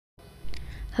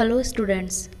Hello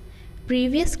students,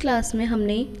 previous class में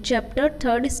हमने chapter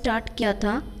 3 start किया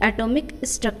था एटॉमिक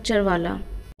स्ट्रक्चर वाला।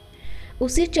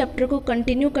 उसी चैप्टर को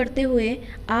कंटिन्यू करते हुए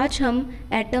आज हम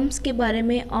एटम्स के बारे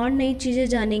में और नई चीज़ें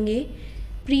जानेंगे।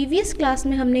 प्रीवियस क्लास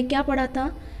में हमने क्या पढ़ा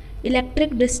था?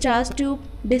 Electric discharge tube,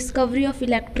 discovery of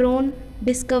electron,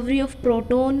 discovery of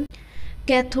proton,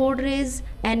 cathode rays,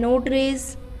 anode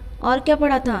rays, और क्या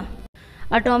पढ़ा था?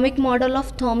 Atomic model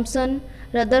of Thompson,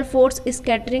 Rutherford's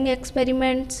scattering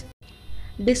experiments,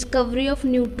 discovery of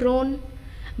neutron,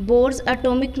 Bohr's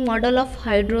atomic model of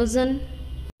hydrogen.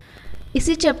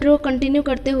 इसी चैप्टर को कंटिन्यू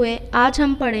करते हुए आज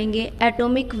हम पढ़ेंगे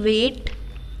atomic weight,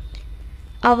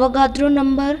 Avogadro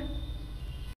number,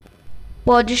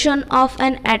 position of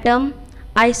an atom,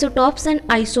 isotopes and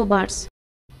isobars.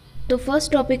 तो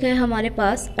फर्स्ट टॉपिक है हमारे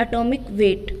पास atomic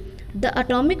weight. The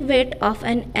atomic weight of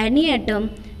an any atom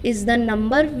is the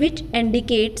number which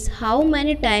indicates how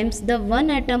many times the one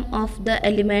atom of the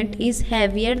element is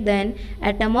heavier than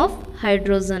atom of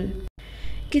hydrogen।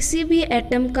 किसी भी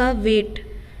atom का wait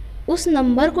उस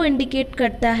number को indicate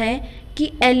करता है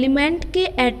कि element के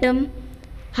atom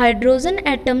hydrogen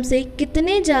atom से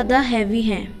कितने ज़्यादा हैवी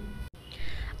हैं।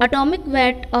 Atomic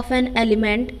weight of an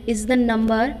element is the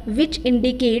number which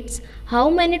indicates how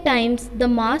many times the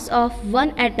mass of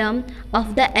one atom of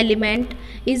the element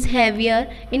is heavier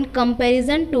in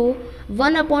comparison to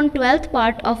 1/12th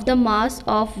part of the mass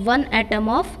of one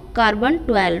atom of carbon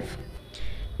 12।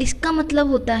 इसका मतलब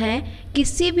होता है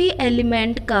किसी भी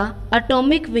element का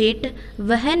atomic weight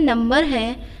वह number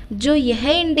है जो यह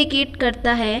इंडिकेट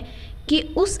करता है कि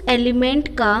उस एलिमेंट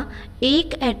का एक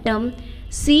एटम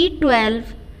C12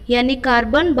 यानी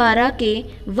कार्बन 12 के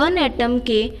वन एटम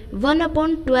के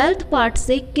 1/12th पार्ट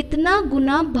से कितना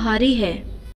गुना भारी है।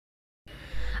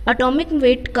 एटॉमिक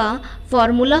वेट का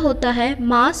फॉर्मूला होता है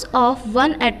mass of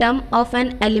one atom of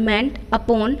an element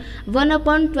upon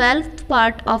 1/12th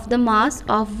part of the mass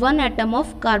of one atom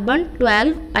of carbon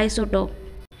 12 isotope.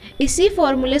 इसी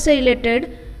फॉर्मूले से रिलेटेड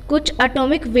कुछ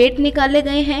एटॉमिक वेट निकाले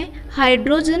गए हैं।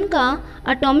 हाइड्रोजन का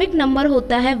एटॉमिक नंबर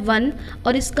होता है 1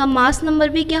 और इसका मास नंबर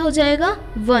भी क्या हो जाएगा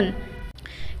 1,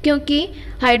 क्योंकि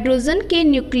हाइड्रोजन के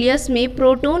न्यूक्लियस में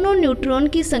प्रोटॉन और न्यूट्रॉन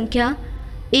की संख्या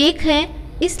 1 है,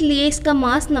 इसलिए इसका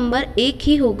मास नंबर 1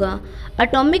 ही होगा।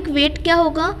 एटॉमिक वेट क्या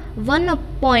होगा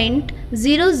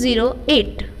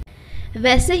 1.008।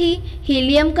 वैसे ही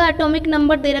हीलियम का एटॉमिक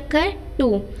नंबर दे रखा है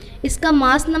 2। इसका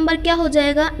मास नंबर क्या हो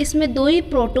जाएगा? इसमें 2 ही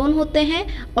प्रोटॉन होते हैं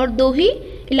और 2 ही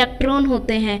इलेक्ट्रॉन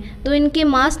होते हैं, तो इनके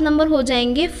मास नंबर हो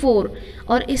जाएंगे 4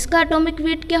 और इसका एटॉमिक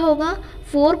वेट क्या होगा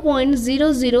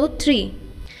 4.003।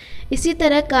 इसी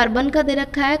तरह कार्बन का दे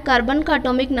रखा है। कार्बन का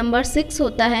एटॉमिक नंबर 6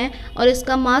 होता है और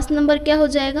इसका मास नंबर क्या हो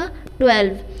जाएगा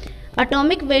 12।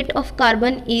 Atomic weight of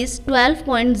carbon is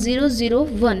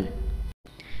 12.001।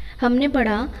 हमने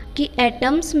पढ़ा कि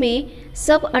एटम्स में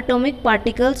सब एटॉमिक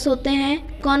पार्टिकल्स होते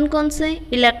हैं। कौन कौन से?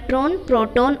 इलेक्ट्रॉन,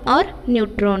 प्रोटॉन और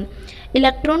न्यूट्रॉन।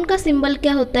 इलेक्ट्रॉन का सिंबल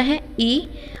क्या होता है E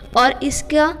और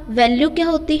इसका वैल्यू क्या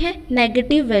होती है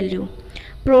नेगेटिव वैल्यू।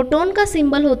 प्रोटॉन का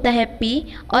सिंबल होता है P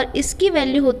और इसकी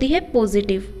वैल्यू होती है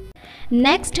पॉजिटिव।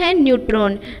 नेक्स्ट है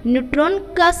न्यूट्रॉन। न्यूट्रॉन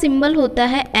का सिंबल होता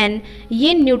है N।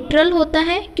 ये न्यूट्रल होता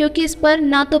है क्योंकि इस पर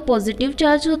ना तो पॉजिटिव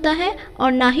चार्ज होता है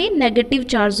और ना ही नेगेटिव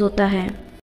चार्ज होता है।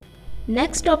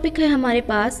 नेक्स्ट टॉपिक है हमारे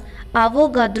पास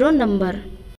Avogadro number.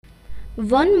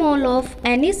 1 mole of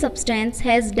any substance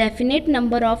has definite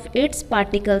number of its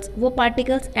particles. वो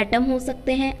पार्टिकल्स एटम हो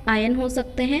सकते हैं, आयन हो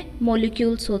सकते हैं,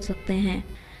 मॉलिक्यूल्स हो सकते हैं।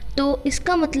 तो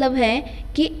इसका मतलब है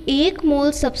कि 1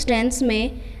 मोल सब्सटेंस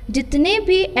में जितने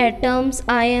भी एटम्स,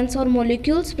 आयन्स और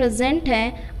मॉलिक्यूल्स प्रेजेंट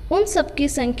हैं उन सब की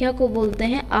संख्या को बोलते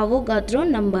हैं एवोगाद्रो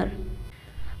नंबर।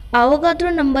 एवोगाद्रो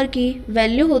नंबर की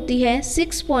वैल्यू होती है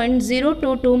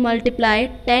 6.022 मल्टीप्लाई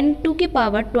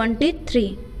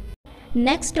 10⁻23।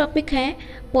 नेक्स्ट टॉपिक है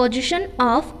पोजीशन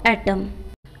ऑफ एटम।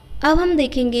 अब हम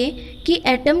देखेंगे कि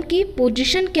एटम की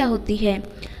पोजीशन क्या होती है।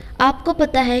 आपको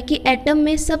पता है कि एटम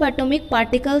में सब एटॉमिक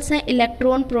पार्टिकल्स हैं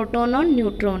इलेक्ट्रॉन, प्रोटॉन और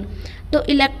न्यूट्रॉन। तो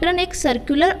इलेक्ट्रॉन एक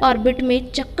सर्कुलर ऑर्बिट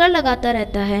में चक्कर लगाता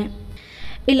रहता है।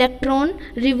 Electron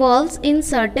revolves in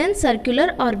certain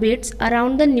circular orbits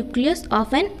around the nucleus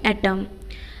of an atom.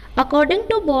 According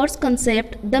to Bohr's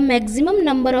concept, the maximum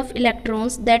number of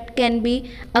electrons that can be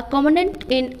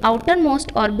accommodated in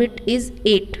outermost orbit is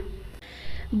 8.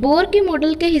 Bore के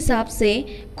model के हिसाब से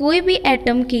कोई भी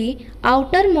atom की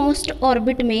outer most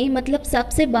orbit में, मतलब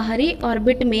सबसे बाहरी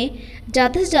ऑर्बिट में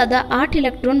ज़्यादा से ज़्यादा 8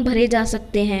 इलेक्ट्रॉन भरे जा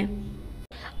सकते हैं।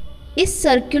 इस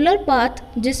सर्कुलर पाथ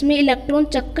जिसमें इलेक्ट्रॉन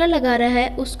चक्कर लगा रहा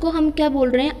है उसको हम क्या बोल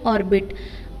रहे हैं? ऑर्बिट।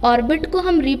 ऑर्बिट को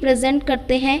हम रिप्रेजेंट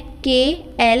करते हैं K,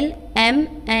 L, M,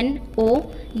 N, O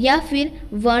या फिर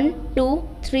 1, 2,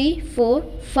 3, 4,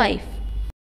 5।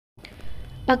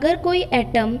 अगर कोई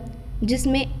एटम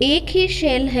जिसमें एक ही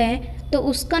शेल है तो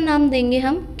उसका नाम देंगे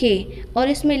हम K और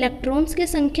इसमें इलेक्ट्रॉन्स की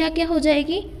संख्या क्या हो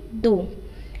जाएगी 2।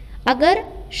 अगर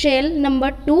शेल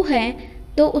नंबर 2 है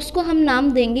तो उसको हम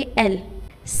नाम देंगे L।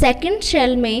 सेकंड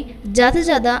शेल में ज़्यादा से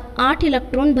ज़्यादा 8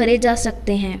 इलेक्ट्रॉन भरे जा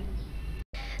सकते हैं।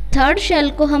 थर्ड शेल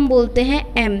को हम बोलते हैं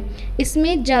M।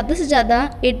 इसमें ज़्यादा से ज़्यादा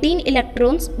 18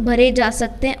 इलेक्ट्रॉन्स भरे जा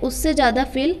सकते हैं, उससे ज़्यादा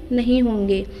फिल नहीं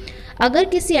होंगे। अगर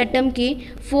किसी एटम की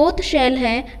फोर्थ शेल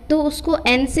है तो उसको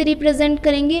N से रिप्रेजेंट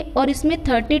करेंगे और इसमें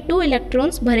 32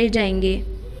 इलेक्ट्रॉन्स भरे जाएंगे।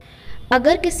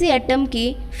 अगर किसी एटम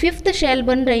की फिफ्थ शेल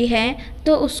बन रही है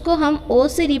तो उसको हम O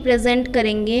से रिप्रेजेंट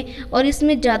करेंगे और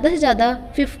इसमें ज़्यादा से ज़्यादा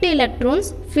 50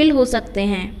 इलेक्ट्रॉन्स फिल हो सकते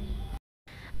हैं।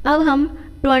 अब हम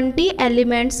 20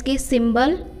 एलिमेंट्स के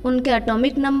सिंबल, उनके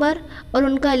एटॉमिक नंबर और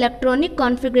उनका इलेक्ट्रॉनिक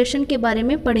कॉन्फ़िगरेशन के बारे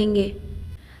में पढ़ेंगे।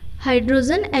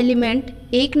 हाइड्रोजन एलिमेंट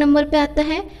 1 नंबर पे आता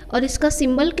है और इसका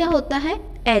सिंबल क्या होता है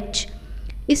H।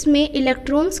 इसमें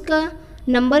इलेक्ट्रॉन्स का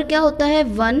नंबर क्या होता है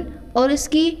 1 और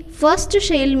इसकी फर्स्ट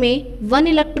शेल में 1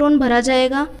 इलेक्ट्रॉन भरा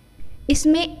जाएगा।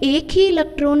 इसमें एक ही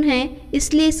इलेक्ट्रॉन है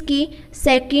इसलिए इसकी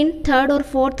सेकंड, थर्ड और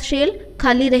फोर्थ शेल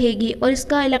खाली रहेगी और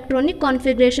इसका इलेक्ट्रॉनिक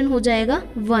कॉन्फ़िगरेशन हो जाएगा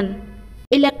 1।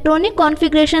 इलेक्ट्रॉनिक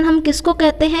कॉन्फ़िगरेशन हम किसको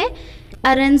कहते हैं?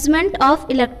 Arrangement of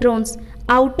electrons.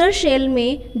 Outer shell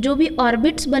में जो भी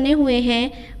ऑर्बिट्स बने हुए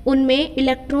हैं उनमें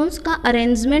इलेक्ट्रॉन्स का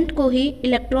अरेंजमेंट को ही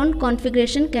इलेक्ट्रॉन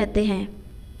कॉन्फ़िगरेशन कहते हैं।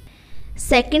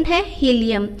 सेकंड है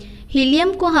हीलियम।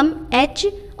 हीलियम को हम H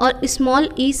और स्मॉल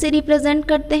e से रिप्रेजेंट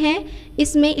करते हैं।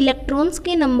 इसमें इलेक्ट्रॉन्स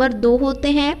के नंबर 2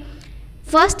 होते हैं।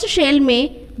 फर्स्ट शेल में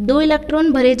 2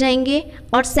 इलेक्ट्रॉन भरे जाएंगे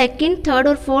और सेकंड, थर्ड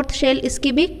और फोर्थ शेल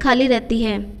इसकी भी खाली रहती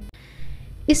है।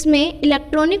 इसमें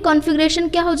इलेक्ट्रॉनिक कॉन्फ़िगरेशन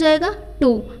क्या हो जाएगा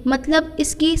 2, मतलब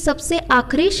इसकी सबसे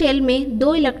आखिरी शेल में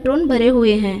 2 इलेक्ट्रॉन भरे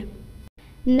हुए हैं।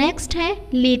 नेक्स्ट है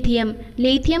लिथियम।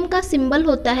 लिथियम का सिंबल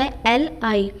होता है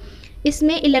Li।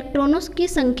 इसमें इलेक्ट्रॉनों की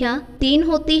संख्या 3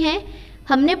 होती है।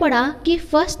 हमने पढ़ा कि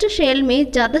फर्स्ट शेल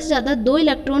में ज़्यादा से ज़्यादा 2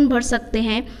 इलेक्ट्रॉन भर सकते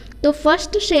हैं, तो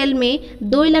फर्स्ट शेल में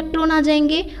 2 इलेक्ट्रॉन आ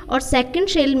जाएंगे और सेकंड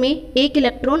शेल में 1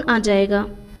 इलेक्ट्रॉन आ जाएगा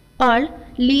और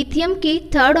लिथियम की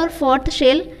थर्ड और फोर्थ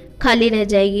शेल खाली रह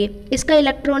जाएगी। इसका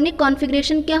इलेक्ट्रॉनिक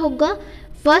कॉन्फ़िगरेशन क्या होगा?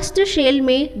 फर्स्ट शेल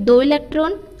में 2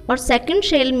 इलेक्ट्रॉन और सेकंड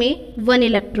शेल में 1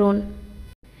 इलेक्ट्रॉन।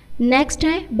 नेक्स्ट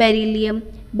है बेरिलियम।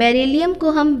 बेरिलियम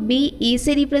को हम Be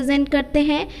से रिप्रेजेंट करते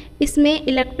हैं। इसमें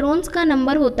इलेक्ट्रॉन्स का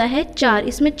नंबर होता है 4।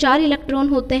 इसमें 4 इलेक्ट्रॉन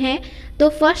होते हैं, तो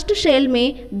फर्स्ट शेल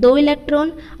में 2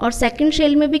 इलेक्ट्रॉन और सेकंड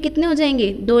शेल में भी कितने हो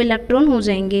जाएंगे? 2 इलेक्ट्रॉन हो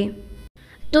जाएंगे।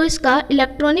 तो इसका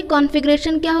इलेक्ट्रॉनिक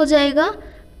कॉन्फ़िगरेशन क्या हो जाएगा?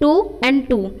 2 and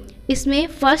 2। इसमें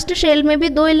फर्स्ट शेल में भी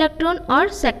 2 इलेक्ट्रॉन और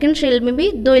सेकंड शेल में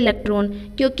भी 2 इलेक्ट्रॉन,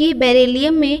 क्योंकि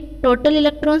बेरिलियम में टोटल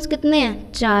इलेक्ट्रॉन्स कितने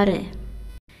हैं? 4 हैं।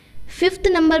 फिफ्थ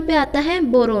नंबर पे आता है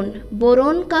बोरोन।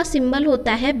 बोरोन का सिंबल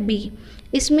होता है B।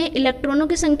 इसमें इलेक्ट्रॉनों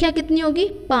की संख्या कितनी होगी?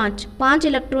 5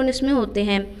 इलेक्ट्रॉन इसमें होते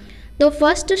हैं। तो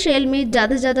फर्स्ट शेल में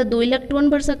ज़्यादा से ज़्यादा 2 इलेक्ट्रॉन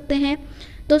भर सकते हैं,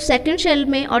 तो सेकंड शेल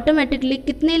में ऑटोमेटिकली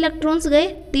कितने इलेक्ट्रॉन्स गए?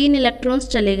 3 इलेक्ट्रॉन्स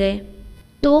चले गए।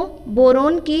 तो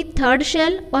बोरोन की थर्ड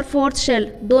शेल और फोर्थ शेल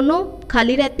दोनों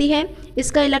खाली रहती है।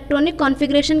 इसका इलेक्ट्रॉनिक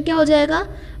कॉन्फ़िगरेशन क्या हो जाएगा?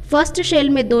 फर्स्ट शेल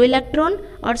में 2 इलेक्ट्रॉन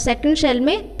और सेकंड शेल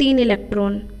में 3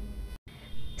 इलेक्ट्रॉन।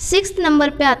 6th नंबर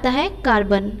पे आता है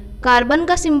कार्बन। कार्बन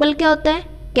का सिंबल क्या होता है?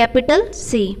 Capital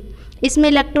C। इसमें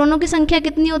इलेक्ट्रॉनों की संख्या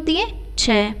कितनी होती है?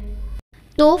 6।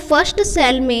 तो फर्स्ट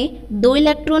शेल में 2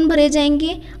 इलेक्ट्रॉन भरे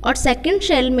जाएंगे और सेकंड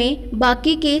शेल में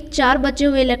बाकी के 4 बचे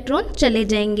हुए इलेक्ट्रॉन चले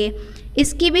जाएंगे।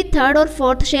 इसकी भी थर्ड और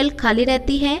फोर्थ शेल खाली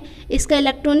रहती है। इसका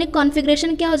इलेक्ट्रॉनिक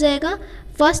कॉन्फ़िगरेशन क्या हो जाएगा?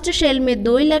 फर्स्ट शेल में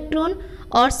 2 इलेक्ट्रॉन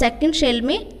और सेकंड शेल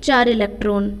में 4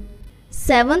 इलेक्ट्रॉन।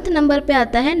 7th नंबर पे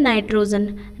आता है नाइट्रोजन।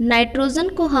 नाइट्रोजन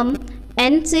को हम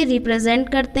N से रिप्रेजेंट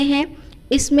करते हैं।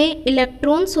 इसमें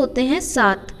इलेक्ट्रॉन्स होते हैं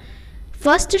 7।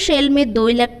 फर्स्ट शेल में 2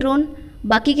 इलेक्ट्रॉन,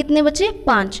 बाकी कितने बचे?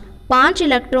 5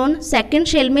 इलेक्ट्रॉन सेकंड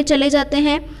शेल में चले जाते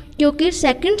हैं, क्योंकि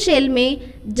सेकंड शेल में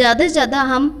ज़्यादा से ज़्यादा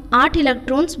हम 8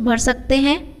 इलेक्ट्रॉन्स भर सकते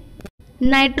हैं।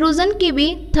 नाइट्रोजन की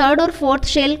भी थर्ड और फोर्थ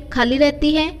शेल खाली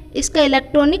रहती है। इसका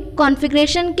इलेक्ट्रॉनिक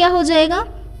कॉन्फ़िगरेशन क्या हो जाएगा?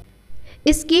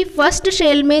 इसकी फर्स्ट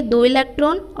शेल में 2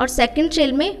 इलेक्ट्रॉन और सेकंड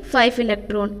शेल में 5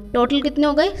 इलेक्ट्रॉन। टोटल कितने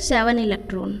हो गए? 7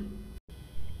 इलेक्ट्रॉन।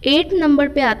 8 नंबर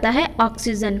पे आता है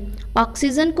ऑक्सीजन।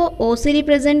 ऑक्सीजन को O से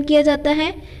रिप्रेजेंट किया जाता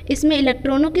है। इसमें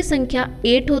इलेक्ट्रॉनों की संख्या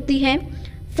 8 होती है।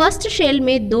 फर्स्ट शेल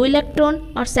में 2 इलेक्ट्रॉन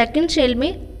और सेकंड शेल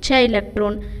में 6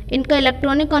 इलेक्ट्रॉन। इनका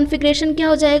इलेक्ट्रॉनिक कॉन्फ़िगरेशन क्या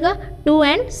हो जाएगा? 2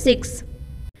 and 6।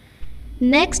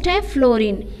 नेक्स्ट है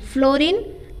फ्लोरीन। फ्लोरीन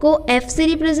को F से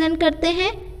रिप्रेजेंट करते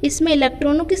हैं। इसमें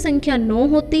इलेक्ट्रॉनों की संख्या 9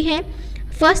 होती है।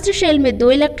 फर्स्ट शेल में 2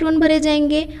 इलेक्ट्रॉन भरे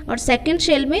जाएंगे और सेकंड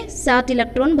शेल में 7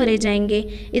 इलेक्ट्रॉन भरे जाएंगे।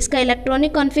 इसका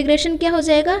इलेक्ट्रॉनिक कॉन्फ़िगरेशन क्या हो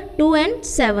जाएगा? 2 and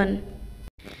 7।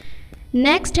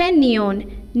 नेक्स्ट है नियोन।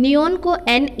 नियोन को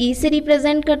Ne से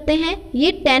रिप्रेजेंट करते हैं,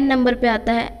 ये 10 नंबर पे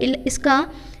आता है। इसका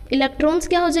इलेक्ट्रॉन्स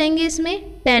क्या हो जाएंगे,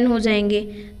 इसमें 10 हो जाएंगे।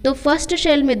 तो फर्स्ट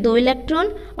शेल में 2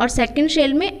 इलेक्ट्रॉन और सेकंड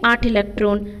शेल में 8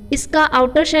 इलेक्ट्रॉन। इसका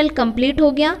आउटर शेल कंप्लीट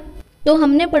हो गया। तो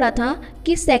हमने पढ़ा था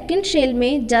कि सेकंड शेल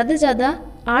में ज़्यादा से ज़्यादा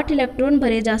 8 इलेक्ट्रॉन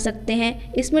भरे जा सकते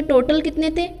हैं। इसमें टोटल कितने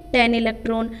थे, 10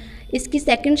 इलेक्ट्रॉन। इसकी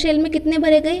सेकंड शेल में कितने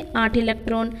भरे गए, 8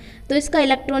 इलेक्ट्रॉन। तो इसका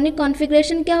इलेक्ट्रॉनिक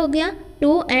कॉन्फ़िगरेशन क्या हो गया,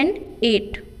 2 and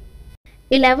 8।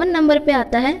 11 नंबर पे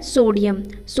आता है सोडियम।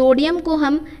 सोडियम को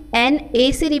हम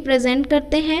Na से रिप्रेजेंट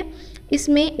करते हैं।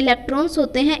 इसमें इलेक्ट्रॉन्स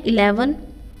होते हैं 11।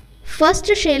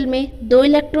 फर्स्ट शेल में 2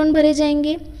 इलेक्ट्रॉन भरे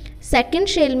जाएंगे, सेकंड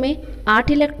शेल में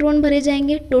 8 इलेक्ट्रॉन भरे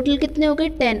जाएंगे। टोटल कितने हो गए,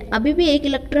 10। अभी भी 1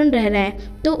 इलेक्ट्रॉन रह रहा है,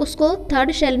 तो उसको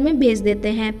थर्ड शेल में भेज देते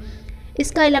हैं।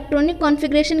 इसका इलेक्ट्रॉनिक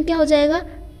कॉन्फ़िगरेशन क्या हो जाएगा,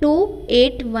 2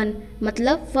 8 1।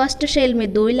 मतलब फर्स्ट शेल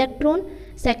में 2 इलेक्ट्रॉन,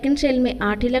 सेकंड शेल में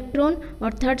 8 इलेक्ट्रॉन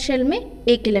और थर्ड शेल में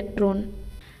 1 इलेक्ट्रॉन।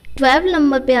 12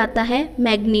 नंबर पे आता है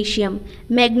मैग्नीशियम।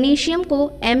 मैग्नीशियम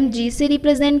को Mg से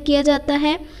रिप्रेजेंट किया जाता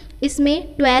है।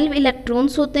 इसमें 12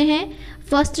 इलेक्ट्रॉन्स होते हैं।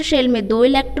 फर्स्ट शेल में 2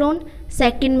 इलेक्ट्रॉन,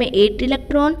 सेकंड में 8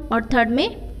 इलेक्ट्रॉन और थर्ड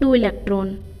में 2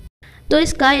 इलेक्ट्रॉन। तो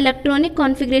इसका इलेक्ट्रॉनिक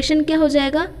कॉन्फ़िगरेशन क्या हो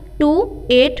जाएगा, 2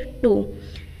 8 2।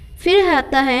 फिर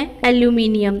आता है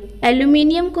एल्यूमिनियम।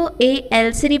 एल्यूमिनियम को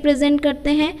Al से रिप्रेजेंट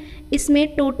करते हैं। इसमें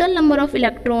टोटल नंबर ऑफ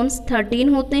इलेक्ट्रॉन्स 13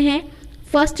 होते हैं।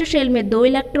 फर्स्ट शेल में 2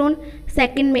 इलेक्ट्रॉन,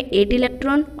 सेकंड में 8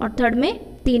 इलेक्ट्रॉन और थर्ड में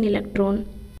 3 इलेक्ट्रॉन।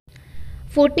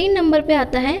 14 नंबर पे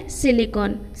आता है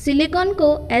सिलिकॉन। सिलिकॉन को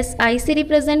Si से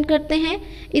रिप्रेजेंट करते हैं।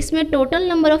 इसमें टोटल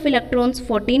नंबर ऑफ इलेक्ट्रॉन्स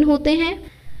 14 होते हैं।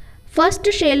 फर्स्ट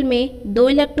शेल में 2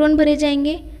 इलेक्ट्रॉन भरे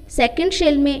जाएंगे, सेकंड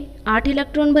शेल में 8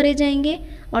 इलेक्ट्रॉन भरे जाएंगे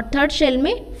और थर्ड शेल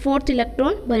में 4th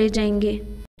इलेक्ट्रॉन भरे जाएंगे।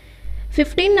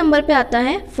 15 नंबर पे आता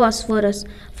है फॉस्फोरस।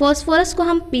 फॉस्फोरस को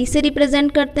हम P से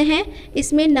रिप्रेजेंट करते हैं।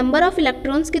 इसमें नंबर ऑफ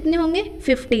इलेक्ट्रॉन्स कितने होंगे,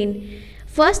 15।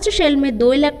 फर्स्ट शेल में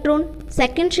 2 इलेक्ट्रॉन,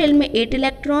 सेकंड शेल में 8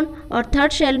 इलेक्ट्रॉन और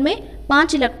थर्ड शेल में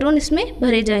 5 इलेक्ट्रॉन इसमें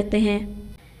भरे जाते हैं।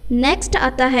 नेक्स्ट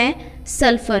आता है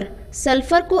सल्फर।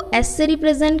 सल्फर को S से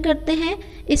रिप्रेजेंट करते हैं।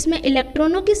 इसमें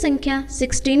इलेक्ट्रॉनों की संख्या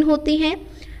 16 होती है।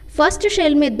 फर्स्ट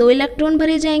शेल में 2 इलेक्ट्रॉन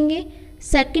भरे जाएंगे,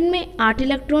 सेकंड में 8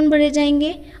 इलेक्ट्रॉन भरे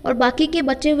जाएंगे और बाकी के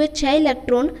बचे हुए 6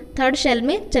 इलेक्ट्रॉन थर्ड शेल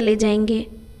में चले जाएंगे।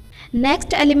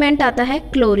 नेक्स्ट एलिमेंट आता है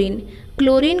क्लोरीन।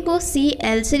 क्लोरीन को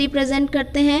Cl से रिप्रेजेंट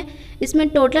करते हैं। इसमें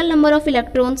टोटल नंबर ऑफ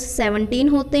इलेक्ट्रॉन्स 17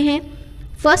 होते हैं।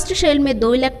 फर्स्ट शेल में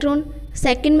 2 इलेक्ट्रॉन,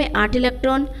 सेकंड में 8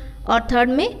 इलेक्ट्रॉन और थर्ड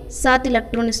में 7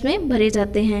 इलेक्ट्रॉन इसमें भरे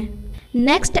जाते हैं।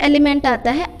 नेक्स्ट एलिमेंट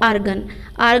आता है आर्गन।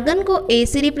 आर्गन को A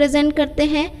से रिप्रेजेंट करते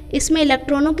हैं। इसमें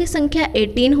इलेक्ट्रॉनों की संख्या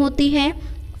 18 होती है।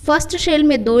 फर्स्ट शेल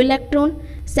में 2 इलेक्ट्रॉन,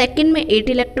 सेकंड में 8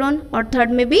 इलेक्ट्रॉन और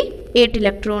थर्ड में भी 8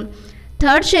 इलेक्ट्रॉन।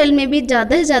 थर्ड शेल में भी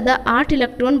ज़्यादा से ज़्यादा 8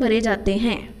 इलेक्ट्रॉन भरे जाते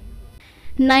हैं।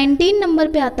 19 नंबर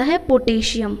पे आता है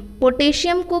पोटेशियम।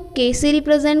 पोटेशियम को K से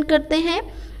रिप्रेजेंट करते हैं।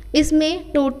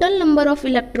 इसमें टोटल नंबर ऑफ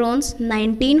इलेक्ट्रॉन्स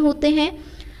 19 होते हैं।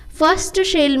 फर्स्ट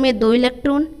शेल में 2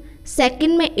 इलेक्ट्रॉन,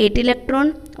 सेकंड में 8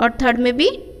 इलेक्ट्रॉन और थर्ड में भी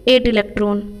 8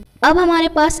 इलेक्ट्रॉन। अब हमारे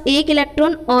पास 1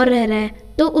 इलेक्ट्रॉन और रह रहा है,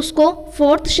 तो उसको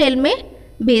 4th शेल में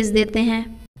भेज देते हैं।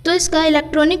 तो इसका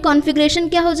इलेक्ट्रॉनिक कॉन्फ़िगरेशन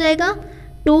क्या हो जाएगा,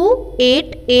 2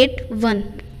 8 8 1।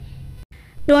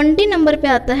 20 नंबर पे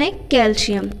आता है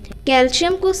कैल्शियम।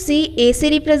 कैल्शियम को Ca से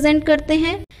रिप्रेजेंट करते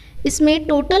हैं। इसमें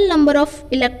टोटल नंबर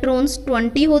ऑफ इलेक्ट्रॉन्स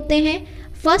 20 होते हैं।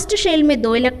 फर्स्ट शेल में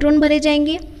 2 इलेक्ट्रॉन भरे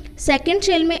जाएंगे, सेकंड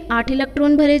शेल में 8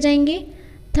 इलेक्ट्रॉन भरे जाएंगे,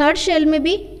 थर्ड शेल में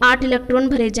भी 8 इलेक्ट्रॉन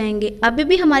भरे जाएंगे। अभी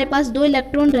भी हमारे पास 2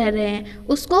 इलेक्ट्रॉन रह रहे हैं,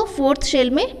 उसको 4th शेल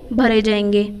में भरे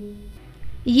जाएंगे।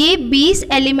 ये 20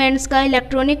 एलिमेंट्स का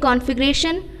इलेक्ट्रॉनिक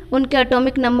कॉन्फ़िगरेशन उनके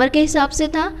एटॉमिक नंबर के हिसाब से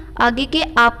था। आगे के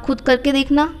आप खुद करके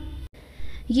देखना।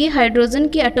 ये हाइड्रोजन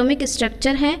की एटॉमिक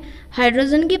स्ट्रक्चर है।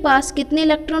 हाइड्रोजन के पास कितने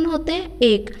इलेक्ट्रॉन होते हैं,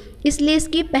 1, इसलिए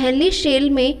इसकी पहली शेल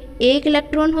में 1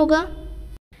 इलेक्ट्रॉन होगा।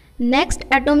 नेक्स्ट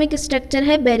एटॉमिक स्ट्रक्चर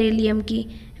है बेरिलियम की।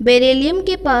 बेरिलियम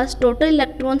के पास टोटल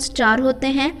इलेक्ट्रॉन्स 4 होते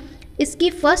हैं। इसकी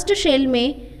फर्स्ट शेल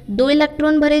में 2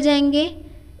 इलेक्ट्रॉन भरे जाएंगे।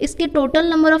 इसके टोटल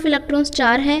नंबर ऑफ इलेक्ट्रॉन्स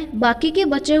 4 हैं। बाकी के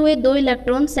बचे हुए 2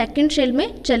 इलेक्ट्रॉन सेकंड शेल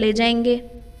में चले जाएंगे।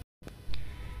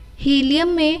 हीलियम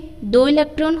में 2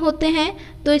 इलेक्ट्रॉन होते हैं,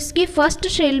 तो इसकी फर्स्ट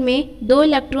शेल में 2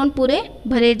 इलेक्ट्रॉन पूरे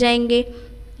भरे जाएंगे।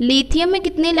 लिथियम में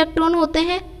कितने इलेक्ट्रॉन होते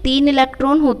हैं, 3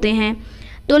 इलेक्ट्रॉन होते हैं,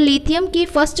 तो लिथियम की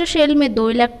फर्स्ट शेल में 2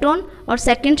 इलेक्ट्रॉन और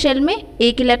सेकंड शेल में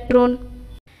 1 इलेक्ट्रॉन।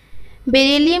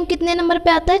 बेरिलियम कितने नंबर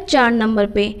पे आता है, 4 नंबर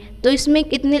पे, तो इसमें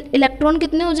कितने इलेक्ट्रॉन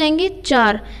कितने हो जाएंगे,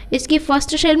 4। इसकी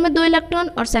फर्स्ट शेल में 2 इलेक्ट्रॉन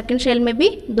और सेकंड शेल में भी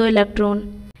 2 इलेक्ट्रॉन।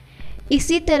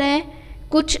 इसी तरह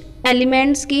कुछ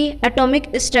एलिमेंट्स की एटॉमिक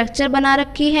स्ट्रक्चर बना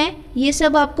रखी है। ये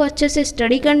सब आपको अच्छे से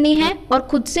स्टडी करनी है और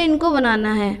खुद से इनको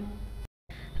बनाना है।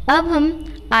 अब हम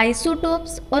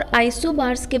आइसोटॉप्स और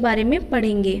आइसोबार्स के बारे में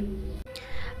पढ़ेंगे।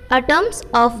 Atoms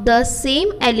of the same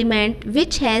element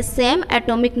which has same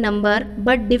atomic number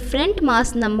but different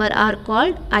mass number are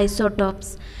called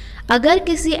isotopes। अगर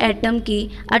किसी एटम की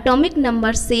एटॉमिक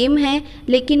नंबर सेम है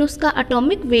लेकिन उसका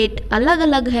एटॉमिक वेट अलग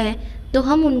अलग है तो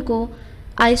हम उनको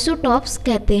आइसोटॉप्स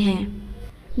कहते हैं।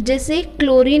 जैसे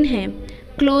क्लोरीन है,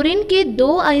 क्लोरीन के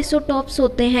दो आइसोटॉप्स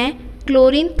होते हैं,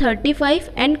 क्लोरीन 35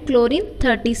 एंड क्लोरीन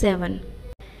 37।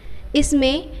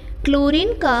 इसमें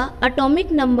क्लोरीन का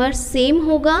एटॉमिक नंबर सेम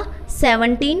होगा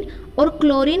 17 और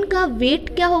क्लोरीन का वेट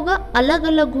क्या होगा, अलग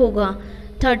अलग होगा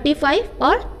 35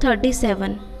 और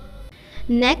 37।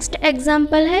 नेक्स्ट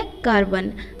एग्जाम्पल है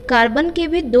कार्बन। कार्बन के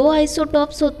भी दो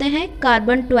आइसोटॉप्स होते हैं,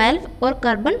 कार्बन 12 और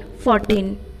कार्बन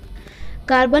 14।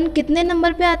 कार्बन कितने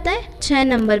नंबर पे आता है, 6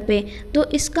 नंबर पे, तो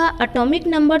इसका एटॉमिक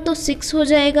नंबर तो 6 हो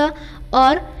जाएगा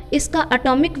और इसका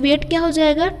एटॉमिक वेट क्या हो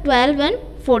जाएगा, 12 एंड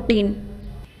 14।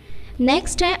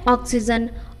 नेक्स्ट है ऑक्सीजन।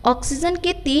 ऑक्सीजन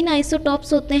के 3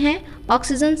 आइसोटॉप्स होते हैं,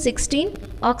 ऑक्सीजन 16,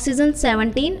 ऑक्सीजन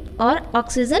 17 और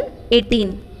ऑक्सीजन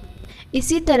 18।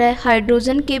 इसी तरह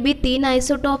हाइड्रोजन के भी 3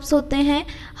 आइसोटॉप्स होते हैं,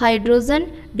 हाइड्रोजन,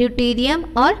 ड्यूटेरियम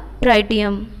और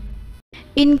ट्राइटियम।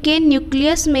 इनके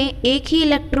न्यूक्लियस में एक ही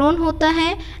इलेक्ट्रॉन होता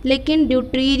है लेकिन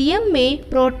ड्यूटेरियम में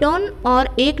प्रोटॉन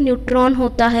और एक न्यूट्रॉन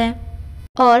होता है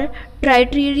और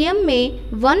ट्राइटेरियम में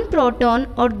 1 प्रोटॉन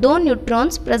और 2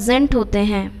 न्यूट्रॉन्स प्रेजेंट होते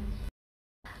हैं।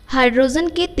 हाइड्रोजन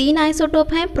के 3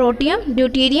 आइसोटोप हैं, प्रोटियम,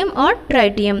 ड्यूटेरियम और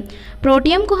ट्राइटियम।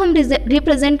 प्रोटियम को हम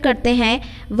रिप्रेजेंट करते हैं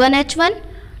 1H1,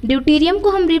 ड्यूटेरियम को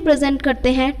हम रिप्रेजेंट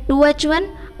करते हैं 2H1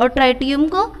 और ट्राइटियम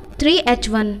को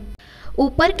 3H1।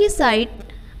 ऊपर की साइड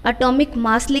एटॉमिक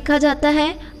मास लिखा जाता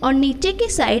है और नीचे की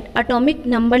साइड एटॉमिक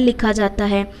नंबर लिखा जाता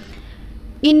है।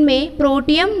 इनमें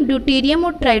प्रोटियम, ड्यूटेरियम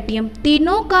और ट्राइटियम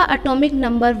तीनों का एटॉमिक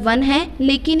नंबर 1 है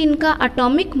लेकिन इनका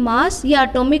एटॉमिक मास या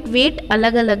एटॉमिक वेट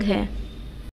अलग अलग है।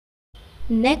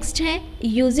 नेक्स्ट है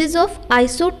uses of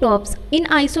isotopes. In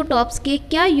isotopes के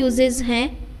क्या यूजेस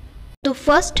हैं, तो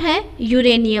फर्स्ट है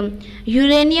यूरेनियम।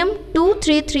 यूरेनियम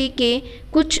 233 के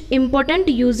कुछ इम्पोर्टेंट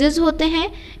यूजेस होते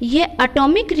हैं। ये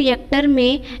एटॉमिक रिएक्टर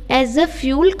में एज अ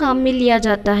फ्यूल काम में लिया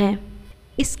जाता है।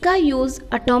 इसका यूज़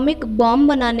एटॉमिक बॉम्ब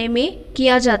बनाने में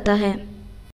किया जाता है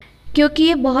क्योंकि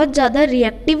ये बहुत ज़्यादा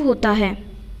रिएक्टिव होता है।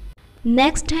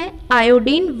 नेक्स्ट है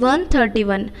आयोडीन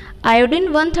 131। आयोडीन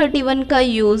 131 का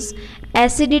यूज़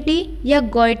एसिडिटी या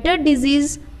गॉइटर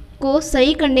डिजीज़ को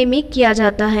सही करने में किया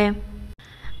जाता है।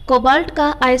 कोबाल्ट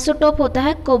का आइसोटोप होता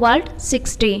है कोबाल्ट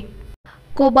 60।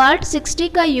 कोबाल्ट 60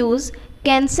 का यूज़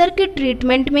कैंसर के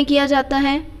ट्रीटमेंट में किया जाता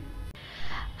है।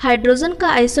 हाइड्रोजन का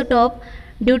आइसोटोप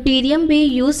ड्यूटेरियम भी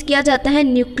यूज़ किया जाता है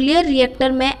न्यूक्लियर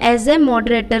रिएक्टर में एज ए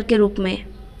मॉडरेटर के रूप में।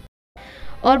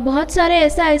 और बहुत सारे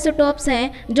ऐसे आइसोटॉप्स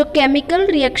हैं जो केमिकल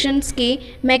रिएक्शंस की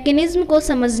मैकेनिज्म को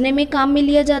समझने में काम में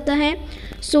लिया जाता है।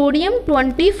 सोडियम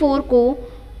 24 को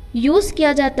यूज़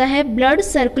किया जाता है ब्लड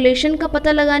सर्कुलेशन का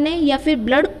पता लगाने या फिर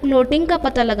ब्लड क्लोटिंग का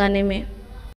पता लगाने में।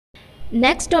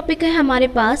 नेक्स्ट टॉपिक है हमारे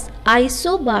पास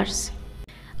आइसोबार्स।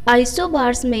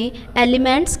 आइसोबार्स में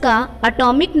एलिमेंट्स का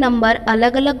एटॉमिक नंबर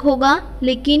अलग अलग होगा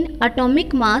लेकिन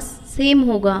एटॉमिक मास सेम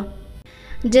होगा।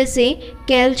 जैसे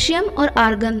कैल्शियम और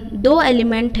आर्गन 2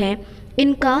 एलिमेंट हैं,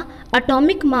 इनका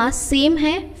एटॉमिक मास सेम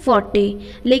है 40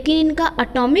 लेकिन इनका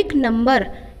एटॉमिक नंबर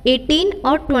 18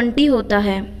 और 20 होता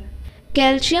है।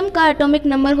 कैल्शियम का एटॉमिक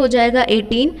नंबर हो जाएगा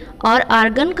 18 और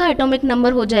आर्गन का एटॉमिक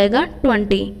नंबर हो जाएगा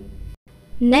 20।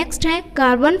 नेक्स्ट है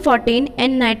कार्बन 14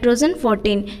 एंड नाइट्रोजन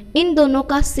 14। इन दोनों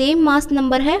का सेम मास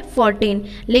नंबर है 14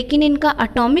 लेकिन इनका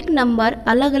एटॉमिक नंबर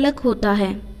अलग अलग होता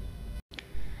है।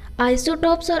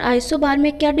 आइसोटॉप्स और आइसोबार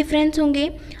में क्या डिफरेंस होंगे?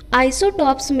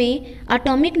 आइसोटॉप्स में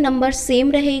एटॉमिक नंबर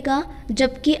सेम रहेगा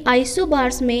जबकि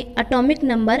आइसोबार्स में एटॉमिक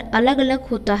नंबर अलग अलग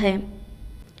होता है।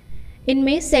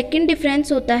 इनमें सेकंड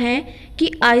डिफरेंस होता है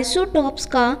कि आइसोटॉप्स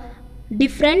का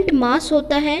डिफरेंट मास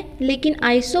होता है लेकिन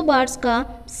आइसोबार्स का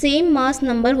सेम मास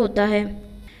नंबर होता है।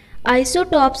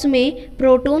 आइसोटॉप्स में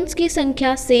प्रोटॉन्स की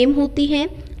संख्या सेम होती है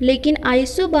लेकिन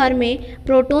आइसोबार में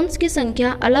प्रोटॉन्स की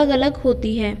संख्या अलग अलग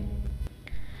होती है।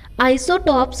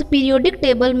 आइसोटॉप्स पीरियोडिक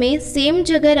टेबल में सेम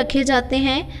जगह रखे जाते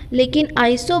हैं लेकिन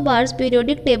आइसोबार्स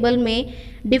पीरियोडिक टेबल में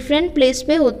डिफरेंट प्लेस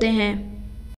पे होते हैं।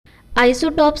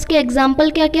 आइसोटॉप्स के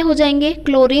एग्जाम्पल क्या क्या हो जाएंगे?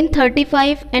 Chlorine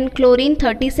 35 and chlorine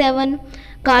 37,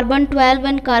 carbon 12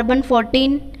 and carbon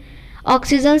 14,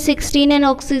 oxygen 16 and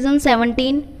oxygen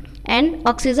 17 and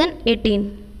oxygen 18।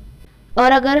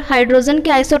 और अगर हाइड्रोजन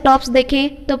के आइसोटॉप्स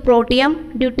देखें तो प्रोटियम,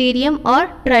 ड्यूटेरियम और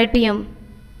ट्राइटियम।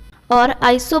 और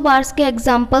आइसोबार्स के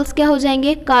एग्जाम्पल्स क्या हो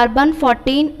जाएंगे? Carbon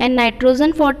 14 and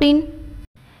nitrogen 14,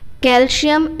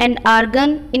 calcium and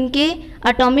argon, इनके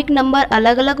एटॉमिक नंबर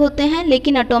अलग अलग होते हैं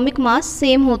लेकिन एटॉमिक मास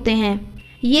सेम होते हैं।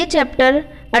 ये चैप्टर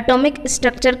एटॉमिक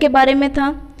स्ट्रक्चर के बारे में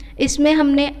था। इसमें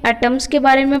हमने एटम्स के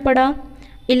बारे में पढ़ा,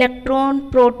 इलेक्ट्रॉन,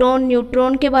 प्रोटॉन,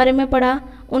 न्यूट्रॉन के बारे में पढ़ा,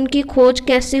 उनकी खोज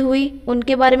कैसे हुई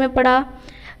उनके बारे में पढ़ा,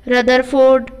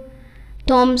 रदरफोर्ड,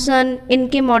 थॉमसन,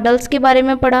 इनके मॉडल्स के बारे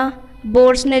में पढ़ा।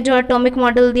 बोर्स ने जो एटॉमिक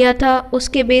मॉडल दिया था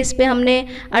उसके बेस पे हमने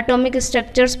एटॉमिक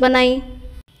स्ट्रक्चर्स बनाई।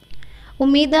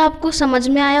 उम्मीद है आपको समझ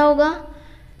में आया होगा।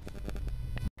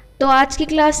 तो आज की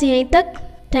क्लास यहीं तक।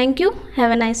 Thank you,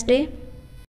 have a nice day.